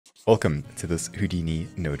Welcome to this Houdini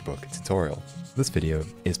notebook tutorial. This video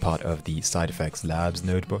is part of the SideFX Labs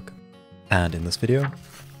notebook, and in this video,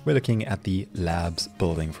 we're looking at the Labs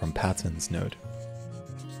Building from Patterns node.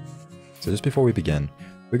 So just before we begin,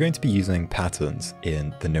 we're going to be using patterns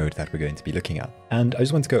in the node that we're going to be looking at. And I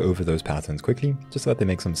just want to go over those patterns quickly, just so that they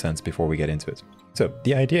make some sense before we get into it. So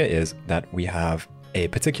the idea is that we have a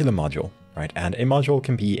particular module, right? And a module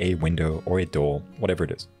can be a window or a door, whatever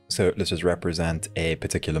it is. So let's just represent a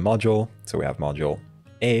particular module. So we have module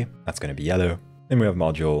A, that's going to be yellow. Then we have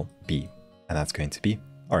module B, and that's going to be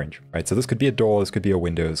orange, right? So this could be a door, this could be a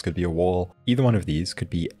window, this could be a wall. Either one of these could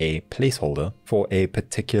be a placeholder for a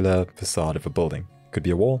particular facade of a building. Could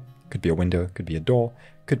be a wall, could be a window, could be a door,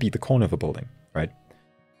 could be the corner of a building, right?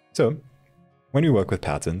 So when we work with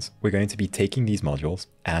patterns, we're going to be taking these modules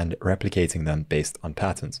and replicating them based on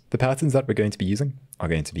patterns. The patterns that we're going to be using are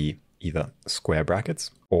going to be either square brackets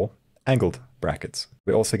or angled brackets.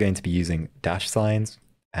 We're also going to be using dash signs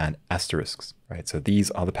and asterisks, right? So these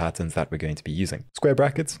are the patterns that we're going to be using. Square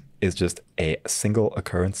brackets is just a single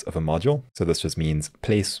occurrence of a module. So this just means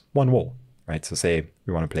place one wall, right? So say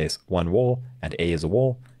we want to place one wall and A is a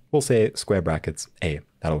wall. We'll say square brackets A.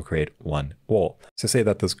 That'll create one wall. So say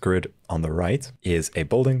that this grid on the right is a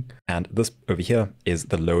building and this over here is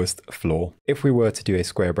the lowest floor. If we were to do a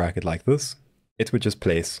square bracket like this, it would just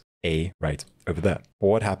place A right over there. But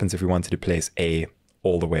what happens if we wanted to place A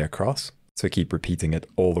all the way across? So keep repeating it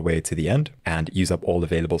all the way to the end and use up all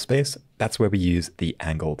available space. That's where we use the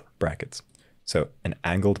angled brackets. So an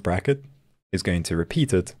angled bracket is going to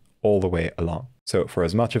repeat it all the way along. So for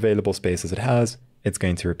as much available space as it has, it's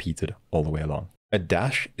going to repeat it all the way along. A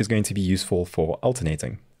dash is going to be useful for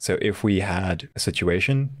alternating. So if we had a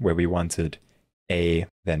situation where we wanted A,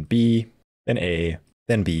 then B, then A,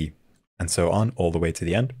 then B, and so on all the way to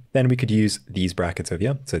the end, then we could use these brackets over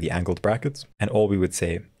here, so the angled brackets, and all we would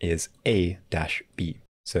say is A dash B.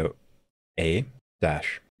 So A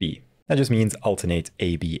dash B. That just means alternate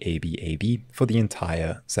A, B, A, B, A, B for the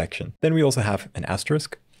entire section. Then we also have an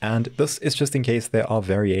asterisk, and this is just in case there are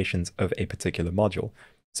variations of a particular module.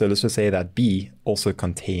 So let's just say that B also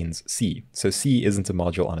contains C. So C isn't a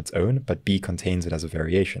module on its own, but B contains it as a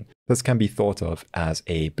variation. This can be thought of as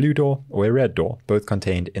a blue door or a red door, both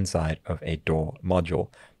contained inside of a door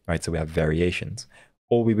module, right? So we have variations.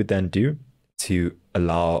 All we would then do to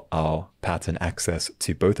allow our pattern access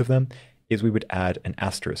to both of them is we would add an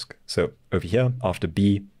asterisk. So over here, after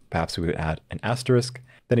B, perhaps we would add an asterisk.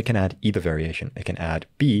 Then it can add either variation. It can add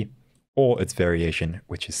B or its variation,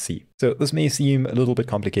 which is C. So this may seem a little bit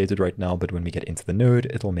complicated right now, but when we get into the node,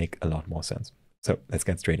 it'll make a lot more sense. So let's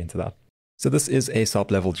get straight into that. So this is a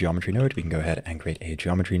sub-level geometry node. We can go ahead and create a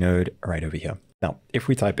geometry node right over here. Now, if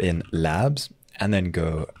we type in labs and then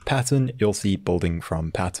go pattern, you'll see building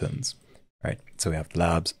from patterns, right? So we have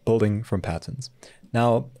labs building from patterns.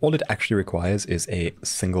 Now, all it actually requires is a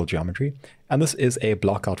single geometry, and this is a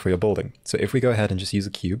block out for your building. So if we go ahead and just use a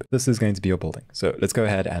cube, this is going to be your building. So let's go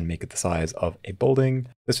ahead and make it the size of a building.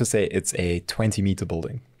 Let's just say it's a 20-meter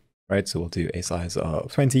building, right? So we'll do a size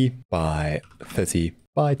of 20 by 30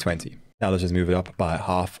 by 20. Now let's just move it up by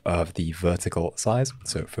half of the vertical size,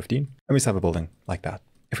 so 15, and we just have a building like that.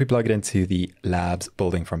 If we plug it into the labs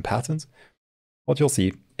building from patterns, what you'll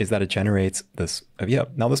see is that it generates this over here.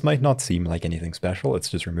 Now this might not seem like anything special. It's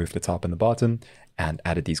just removed the top and the bottom and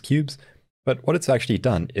added these cubes. But what it's actually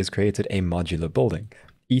done is created a modular building.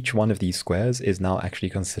 Each one of these squares is now actually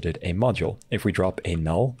considered a module. If we drop a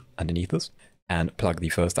null underneath this and plug the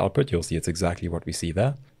first output, you'll see it's exactly what we see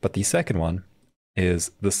there. But the second one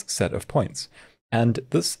is this set of points. And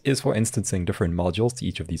this is for instancing different modules to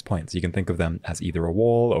each of these points. You can think of them as either a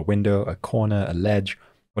wall, a window, a corner, a ledge,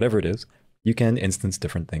 whatever it is. You can instance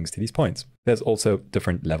different things to these points. There's also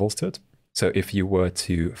different levels to it. So if you were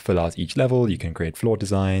to fill out each level, you can create floor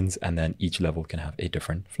designs, and then each level can have a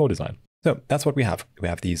different floor design. So that's what we have. We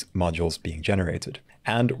have these modules being generated.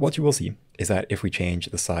 And what you will see is that if we change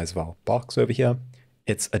the size of our box over here,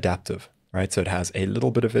 it's adaptive, right? So it has a little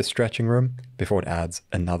bit of a stretching room before it adds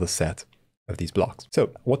another set of these blocks. So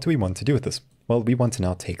what do we want to do with this? Well, we want to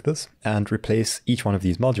now take this and replace each one of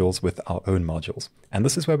these modules with our own modules. And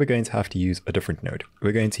this is where we're going to have to use a different node.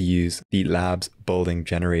 We're going to use the labs building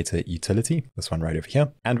generator utility, this one right over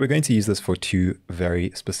here. And we're going to use this for two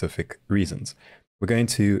very specific reasons. We're going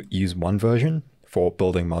to use one version for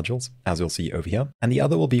building modules, as you'll see over here, and the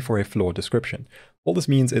other will be for a floor description. All this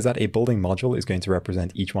means is that a building module is going to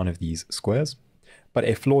represent each one of these squares, but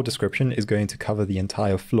a floor description is going to cover the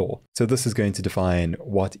entire floor. So this is going to define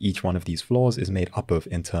what each one of these floors is made up of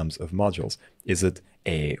in terms of modules. Is it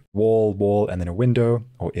a wall, and then a window?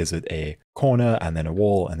 Or is it a corner and then a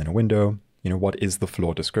wall and then a window? what is the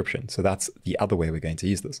floor description? So that's the other way we're going to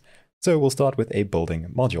use this. So we'll start with a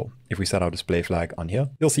building module. If we set our display flag on here,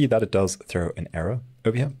 you'll see that it does throw an error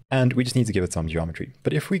over here, and we just need to give it some geometry.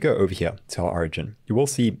 But if we go over here to our origin, you will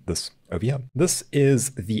see this over here. This is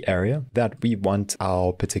the area that we want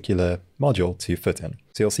our particular module to fit in.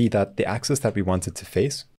 So you'll see that the axis that we want it to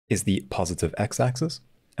face is the positive x-axis.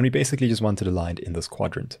 And we basically just want it aligned in this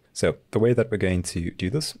quadrant. So the way that we're going to do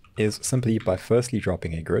this is simply by firstly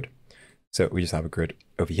dropping a grid. So we just have a grid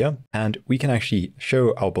over here, and we can actually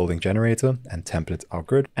show our building generator and template our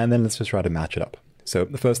grid. And then let's just try to match it up. So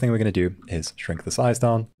the first thing we're going to do is shrink the size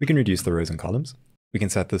down. We can reduce the rows and columns. We can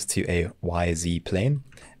set this to a YZ plane.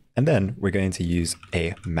 And then we're going to use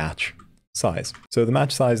a match size. So the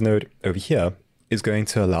match size node over here is going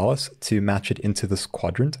to allow us to match it into this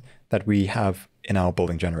quadrant that we have in our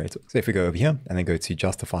building generator. So if we go over here and then go to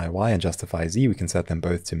justify Y and justify Z, we can set them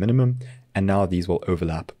both to minimum. And now these will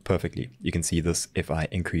overlap perfectly. You can see this if I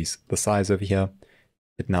increase the size over here,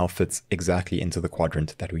 it now fits exactly into the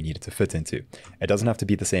quadrant that we need it to fit into. It doesn't have to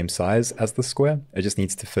be the same size as the square. It just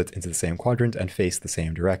needs to fit into the same quadrant and face the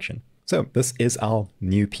same direction. So this is our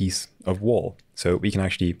new piece of wall. So we can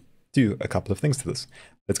actually do a couple of things to this.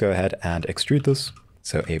 Let's go ahead and extrude this.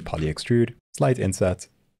 So a poly extrude, slight inset,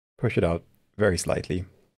 push it out very slightly.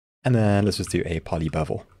 And then let's just do a poly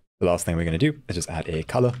bevel. The last thing we're going to do is just add a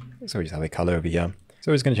color. So we just have a color over here.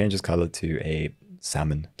 So we're just going to change this color to a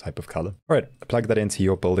salmon type of color. All right, plug that into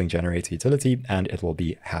your building generator utility and it will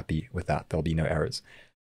be happy with that. There'll be no errors.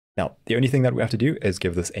 Now, the only thing that we have to do is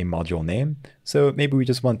give this a module name. So maybe we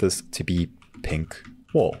just want this to be pink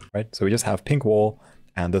wall, right? So we just have pink wall,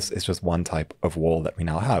 and this is just one type of wall that we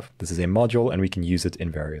now have. This is a module and we can use it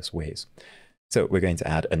in various ways. So we're going to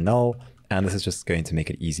add a null, and this is just going to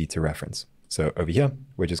make it easy to reference. So over here,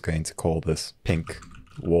 we're just going to call this pink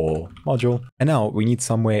wall module. And now we need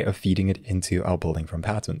some way of feeding it into our building from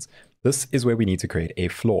patterns. This is where we need to create a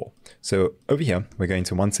floor. So over here, we're going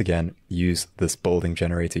to once again use this building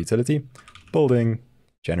generator utility, building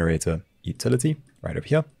generator utility right over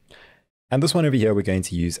here. And this one over here, we're going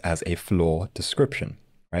to use as a floor description,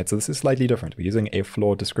 right? So this is slightly different. We're using a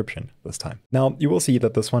floor description this time. Now you will see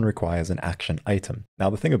that this one requires an action item. Now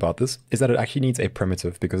the thing about this is that it actually needs a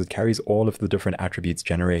primitive because it carries all of the different attributes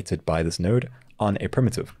generated by this node on a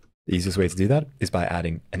primitive. The easiest way to do that is by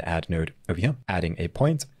adding an add node over here, adding a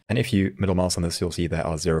point. And if you middle mouse on this, you'll see there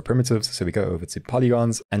are 0 primitives. So we go over to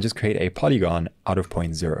polygons and just create a polygon out of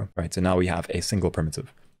 0.0, right? So now we have a single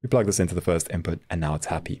primitive. We plug this into the first input and now it's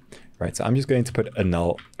happy, right? So I'm just going to put a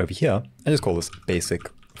null over here and just call this basic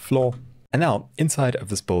floor. And now inside of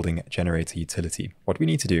this building generator utility, what we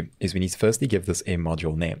need to do is we need to firstly give this a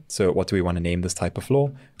module name. So what do we want to name this type of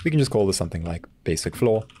floor? We can just call this something like basic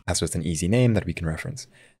floor. That's just an easy name that we can reference.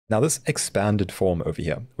 Now this expanded form over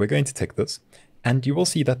here, we're going to tick this. And you will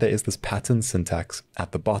see that there is this pattern syntax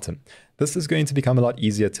at the bottom. This is going to become a lot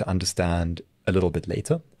easier to understand a little bit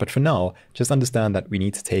later. But for now, just understand that we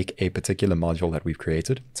need to take a particular module that we've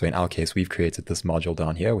created. So in our case, we've created this module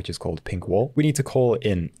down here, which is called pink wall. We need to call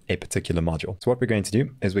in a particular module. So what we're going to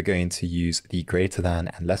do is we're going to use the greater than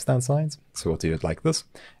and less than signs. So we'll do it like this.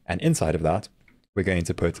 And inside of that, we're going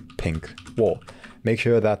to put pink wall. Make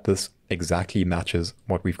sure that this exactly matches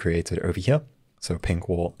what we've created over here. So pink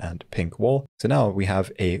wall and pink wall. So now we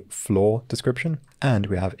have a floor description and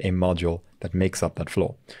we have a module that makes up that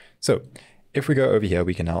floor. So if we go over here,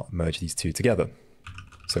 we can now merge these two together.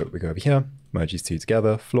 So we go over here, merge these two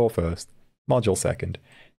together, floor first, module second.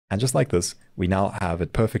 And just like this, we now have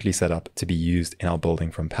it perfectly set up to be used in our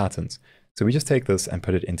building from patterns. So we just take this and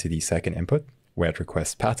put it into the second input where it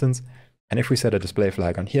requests patterns. And if we set a display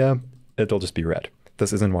flag on here, it'll just be red.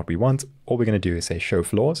 This isn't what we want. All we're going to do is say show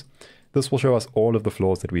floors. This will show us all of the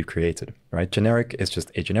floors that we've created, right? Generic is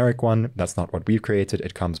just a generic one. That's not what we've created.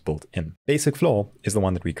 It comes built in. Basic floor is the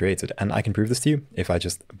one that we created. And I can prove this to you if I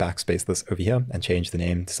just backspace this over here and change the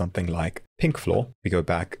name to something like pink floor. We go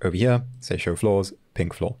back over here, say show floors,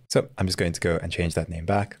 pink floor. So I'm just going to go and change that name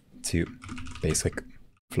back to basic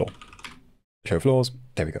floor. Show floors.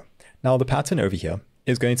 There we go. Now the pattern over here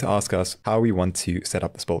is going to ask us how we want to set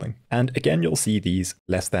up this building. And again, you'll see these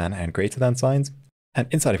less than and greater than signs. And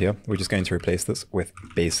inside of here, we're just going to replace this with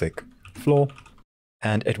basic floor.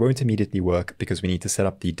 And it won't immediately work because we need to set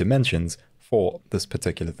up the dimensions for this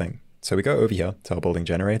particular thing. So we go over here to our building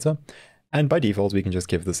generator. And by default, we can just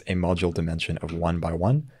give this a module dimension of 1 by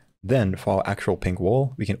 1. Then for our actual pink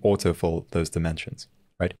wall, we can autofill those dimensions,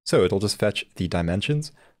 right? So it'll just fetch the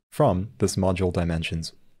dimensions from this module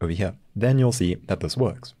dimensions over here. Then you'll see that this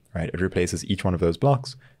works, right? It replaces each one of those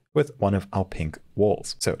blocks with one of our pink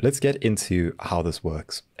walls. So let's get into how this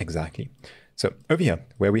works exactly. So over here,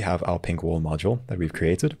 where we have our pink wall module that we've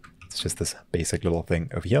created, it's just this basic little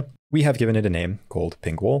thing over here. We have given it a name called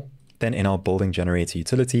pink wall. Then in our building generator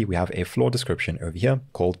utility, we have a floor description over here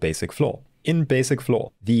called basic floor. In basic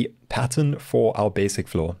floor, the pattern for our basic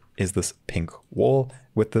floor is this pink wall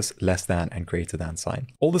with this less than and greater than sign.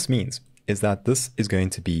 All this means is that this is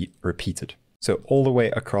going to be repeated. So all the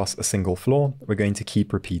way across a single floor, we're going to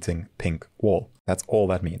keep repeating pink wall. That's all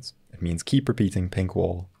that means. It means keep repeating pink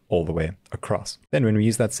wall all the way across. Then when we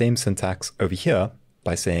use that same syntax over here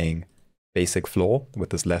by saying basic floor with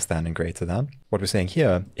this less than and greater than, what we're saying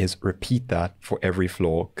here is repeat that for every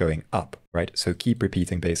floor going up, right? So keep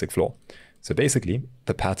repeating basic floor. So basically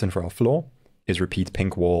the pattern for our floor is repeat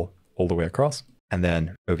pink wall all the way across. And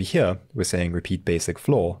then over here, we're saying repeat basic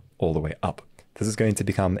floor all the way up. This is going to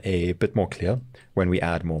become a bit more clear when we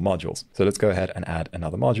add more modules. So let's go ahead and add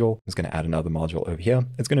another module. I'm just going to add another module over here.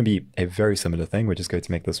 It's going to be a very similar thing. We're just going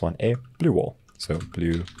to make this one a blue wall. So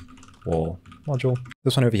blue wall module.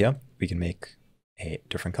 This one over here, we can make a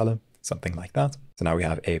different color, something like that. So now we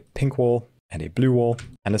have a pink wall and a blue wall.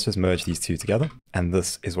 And let's just merge these two together. And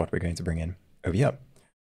this is what we're going to bring in over here.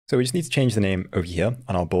 So we just need to change the name over here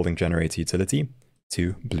on our building generator utility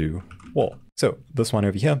to blue wall. So this one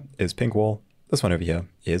over here is pink wall. This one over here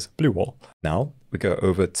is blue wall. Now we go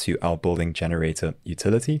over to our building generator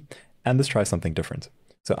utility and let's try something different.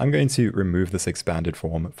 So I'm going to remove this expanded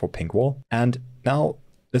form for pink wall. And now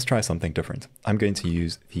let's try something different. I'm going to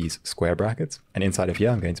use these square brackets, and inside of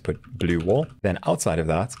here, I'm going to put blue wall. Then outside of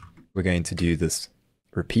that, we're going to do this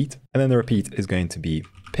repeat. And then the repeat is going to be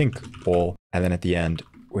pink wall. And then at the end,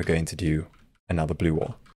 we're going to do another blue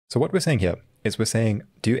wall. So what we're saying here is we're saying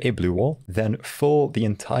do a blue wall, then fill the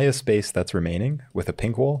entire space that's remaining with a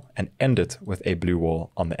pink wall and end it with a blue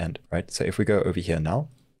wall on the end, right? So if we go over here now,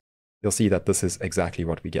 you'll see that this is exactly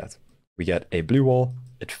what we get. We get a blue wall,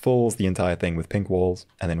 it fills the entire thing with pink walls,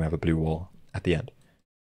 and then we have a blue wall at the end,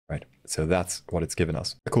 right? So that's what it's given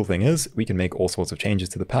us. The cool thing is we can make all sorts of changes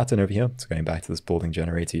to the pattern over here. So going back to this building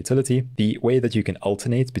generator utility, the way that you can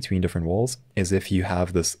alternate between different walls is if you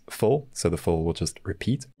have this fill, so the fill will just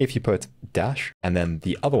repeat. If you put dash and then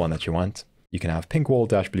the other one that you want, you can have pink wall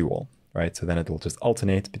dash blue wall, right? So then it will just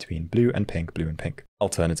alternate between blue and pink, blue and pink.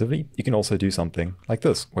 Alternatively, you can also do something like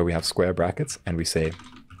this, where we have square brackets and we say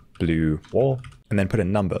blue wall and then put a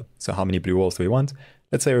number. So how many blue walls do we want?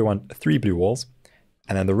 Let's say we want 3 blue walls.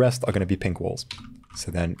 And then the rest are going to be pink walls.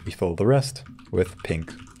 So then we fill the rest with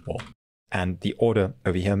pink wall. And the order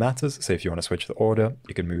over here matters. So if you want to switch the order,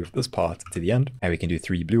 you can move this part to the end and we can do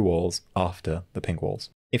 3 blue walls after the pink walls.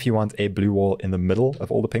 If you want a blue wall in the middle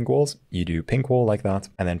of all the pink walls, you do pink wall like that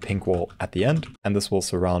and then pink wall at the end. And this will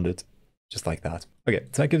surround it just like that. Okay,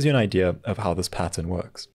 so that gives you an idea of how this pattern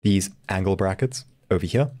works. These angle brackets over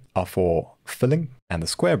here are for filling and the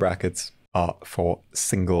square brackets are for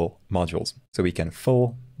single modules. So we can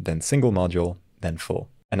fill, then single module, then fill.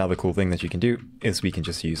 Another cool thing that you can do is we can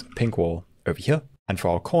just use pink wall over here. And for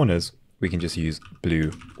our corners, we can just use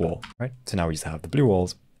blue wall, right? So now we just have the blue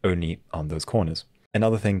walls only on those corners.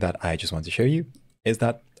 Another thing that I just want to show you is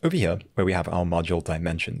that over here, where we have our module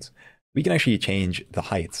dimensions, we can actually change the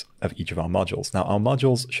height of each of our modules. Now, our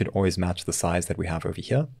modules should always match the size that we have over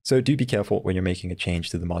here. So do be careful when you're making a change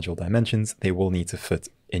to the module dimensions. They will need to fit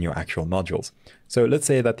in your actual modules. So let's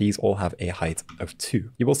say that these all have a height of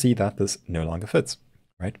 2. You will see that this no longer fits,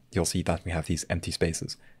 right? You'll see that we have these empty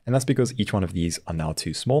spaces. And that's because each one of these are now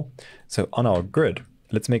too small. So on our grid,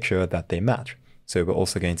 let's make sure that they match. So we're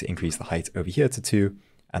also going to increase the height over here to 2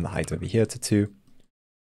 and the height over here to 2.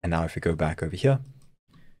 And now if we go back over here,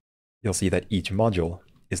 you'll see that each module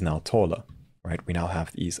is now taller, right? We now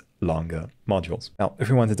have these longer modules. Now, if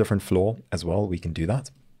we want a different floor as well, we can do that.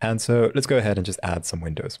 And so let's go ahead and just add some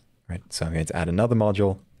windows, right? So I'm going to add another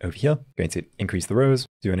module over here, going to increase the rows,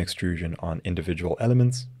 do an extrusion on individual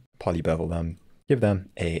elements, polybevel them, give them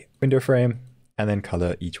a window frame, and then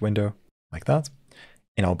color each window like that.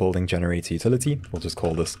 In our building generator utility, we'll just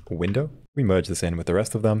call this window. We merge this in with the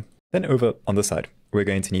rest of them. Then over on this side, we're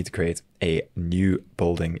going to need to create a new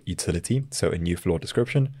building utility, so a new floor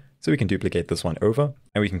description. So we can duplicate this one over,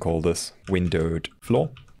 and we can call this windowed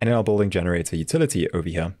floor. And in our building generator utility over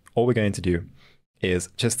here, all we're going to do is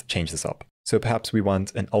just change this up. So perhaps we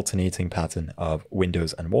want an alternating pattern of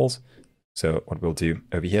windows and walls. So what we'll do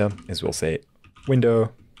over here is we'll say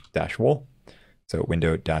window dash wall. So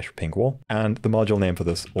window dash pink wall. And the module name for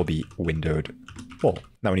this will be windowed wall.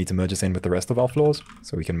 Now we need to merge this in with the rest of our floors.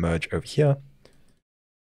 So we can merge over here,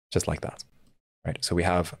 just like that, right? So we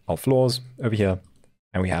have our floors over here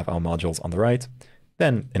and we have our modules on the right.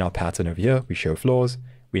 Then in our pattern over here, we show floors.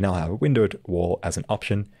 We now have a windowed wall as an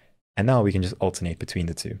option. And now we can just alternate between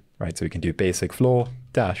the two, right? So we can do basic floor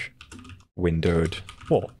dash windowed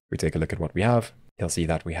wall. We take a look at what we have. You'll see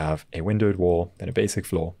that we have a windowed wall, then a basic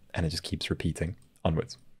floor, and it just keeps repeating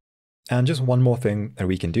onwards. And just one more thing that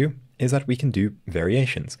we can do is that we can do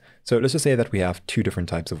variations. So let's just say that we have two different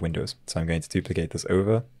types of windows. So I'm going to duplicate this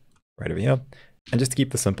over, right over here. And just to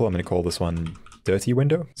keep this simple, I'm going to call this one dirty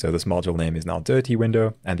window. So this module name is now dirty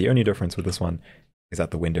window. And the only difference with this one is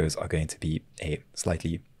that the windows are going to be a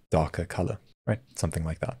slightly darker color, right? Something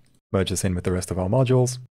like that. Merge this in with the rest of our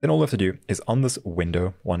modules. Then all we have to do is on this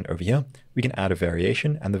window one over here, we can add a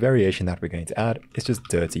variation. And the variation that we're going to add is just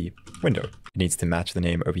dirty window. It needs to match the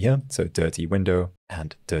name over here. So dirty window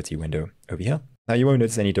and dirty window over here. Now you won't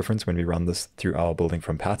notice any difference when we run this through our building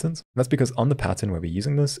from patterns. That's because on the pattern where we're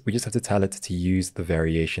using this, we just have to tell it to use the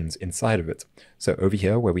variations inside of it. So over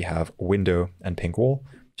here where we have window and pink wall,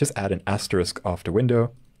 just add an asterisk after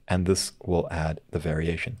window, and this will add the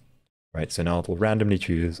variation. Right, so now it will randomly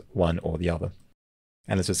choose one or the other.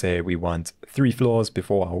 And let's just say we want 3 floors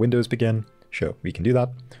before our windows begin. Sure, we can do that.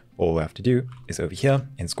 All we have to do is over here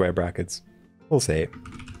in square brackets, we'll say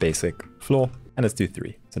basic floor, and let's do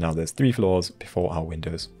 3. So now there's 3 floors before our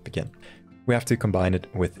windows begin. We have to combine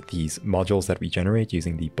it with these modules that we generate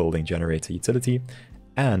using the building generator utility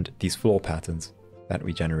and these floor patterns that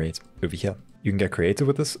we generate over here. You can get creative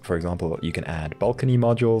with this. For example, you can add balcony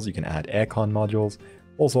modules, you can add aircon modules,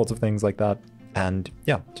 all sorts of things like that. And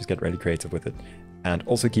yeah, just get really creative with it. And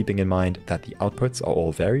also keeping in mind that the outputs are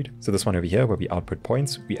all varied. So this one over here, where we output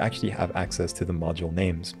points, we actually have access to the module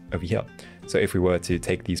names over here. So if we were to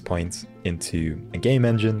take these points into a game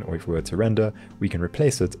engine, or if we were to render, we can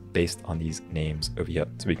replace it based on these names over here.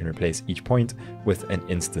 So we can replace each point with an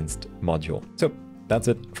instanced module. So that's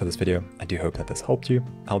it for this video. I do hope that this helped you.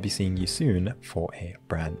 I'll be seeing you soon for a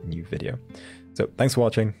brand new video. So thanks for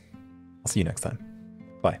watching. I'll see you next time.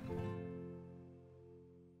 Bye.